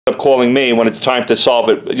up calling me when it's time to solve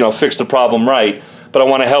it, you know, fix the problem right. But I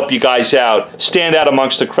want to help you guys out. Stand out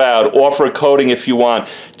amongst the crowd. Offer a coating if you want.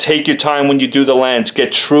 Take your time when you do the lens.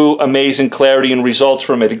 Get true, amazing clarity and results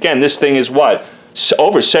from it. Again, this thing is what?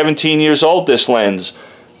 Over 17 years old, this lens.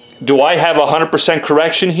 Do I have 100%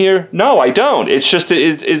 correction here? No, I don't. It's just,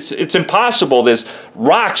 it's impossible. There's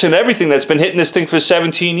rocks and everything that's been hitting this thing for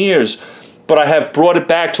 17 years. But I have brought it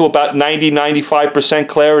back to about 90-95%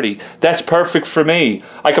 clarity. That's perfect for me.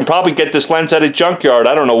 I can probably get this lens at a junkyard.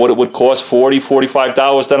 I don't know what it would cost, $40,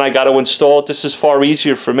 $45. Then I got to install it. This is far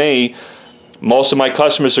easier for me. Most of my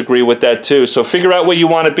customers agree with that too. So figure out where you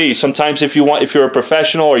want to be. Sometimes if you're a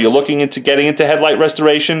professional or you're looking into getting into headlight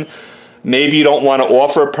restoration, maybe you don't want to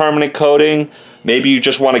offer a permanent coating. Maybe you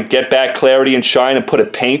just want to get back clarity and shine and put a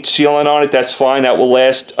paint sealant on it. That's fine. That will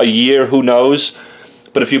last a year. Who knows?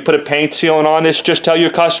 But if you put a paint sealant on this, just tell your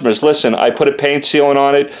customers, listen, I put a paint sealant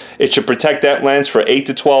on it. It should protect that lens for 8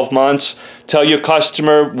 to 12 months. Tell your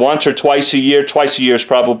customer once or twice a year. Twice a year is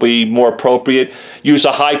probably more appropriate. Use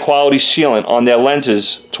a high quality sealant on their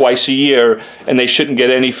lenses twice a year, and they shouldn't get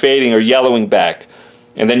any fading or yellowing back.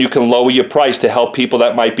 And then you can lower your price to help people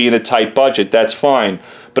that might be in a tight budget. That's fine.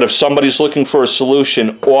 But if somebody's looking for a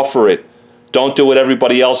solution, offer it. Don't do what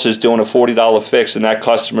everybody else is doing, a $40 fix, and that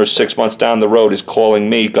customer 6 months down the road is calling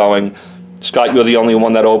me going, Scott, you're the only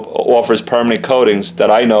one that offers permanent coatings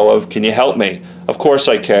that I know of. Can you help me? Of course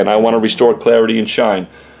I can. I want to restore clarity and shine.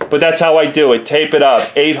 But that's how I do it. Tape it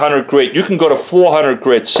up, 800 grit. You can go to 400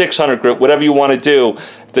 grit, 600 grit, whatever you want to do.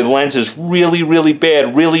 The lens is really, really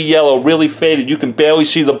bad, really yellow, really faded. You can barely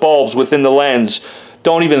see the bulbs within the lens.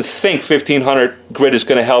 Don't even think 1500 grit is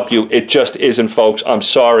going to help you. It just isn't, folks. I'm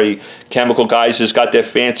sorry. Chemical Guys has got their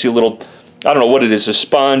fancy little, I don't know what it is, a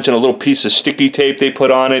sponge and a little piece of sticky tape they put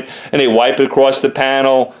on it, and they wipe it across the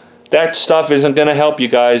panel. That stuff isn't going to help you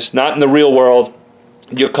guys. Not in the real world.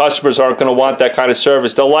 Your customers aren't going to want that kind of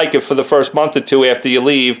service. They'll like it for the first month or two after you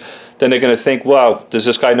leave. Then they're going to think, wow, does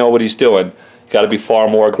this guy know what he's doing? You got to be far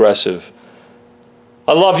more aggressive.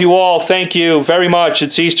 I love you all. Thank you very much.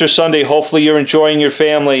 It's Easter Sunday. Hopefully you're enjoying your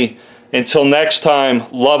family. Until next time,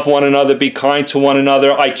 love one another. Be kind to one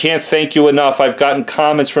another. I can't thank you enough. I've gotten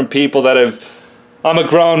comments from people that have, I'm a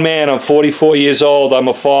grown man. I'm 44 years old. I'm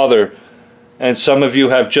a father. And some of you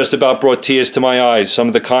have just about brought tears to my eyes. Some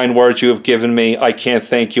of the kind words you have given me, I can't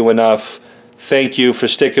thank you enough. Thank you for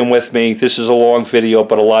sticking with me. This is a long video,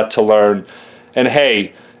 but a lot to learn. And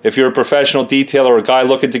hey, if you're a professional detailer or a guy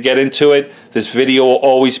looking to get into it, this video will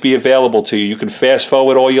always be available to you. You can fast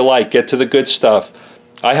forward all you like. Get to the good stuff.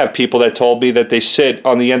 I have people that told me that they sit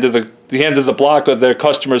on the end of the block of their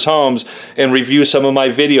customers' homes and review some of my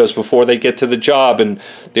videos before they get to the job, and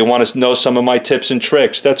they want to know some of my tips and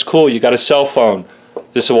tricks. That's cool. You got a cell phone.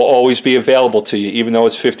 This will always be available to you. Even though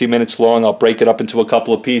it's 50 minutes long, I'll break it up into a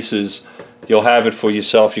couple of pieces. You'll have it for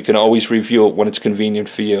yourself. You can always review it when it's convenient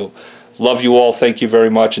for you. Love you all. Thank you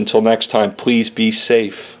very much. Until next time, please be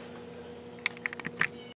safe.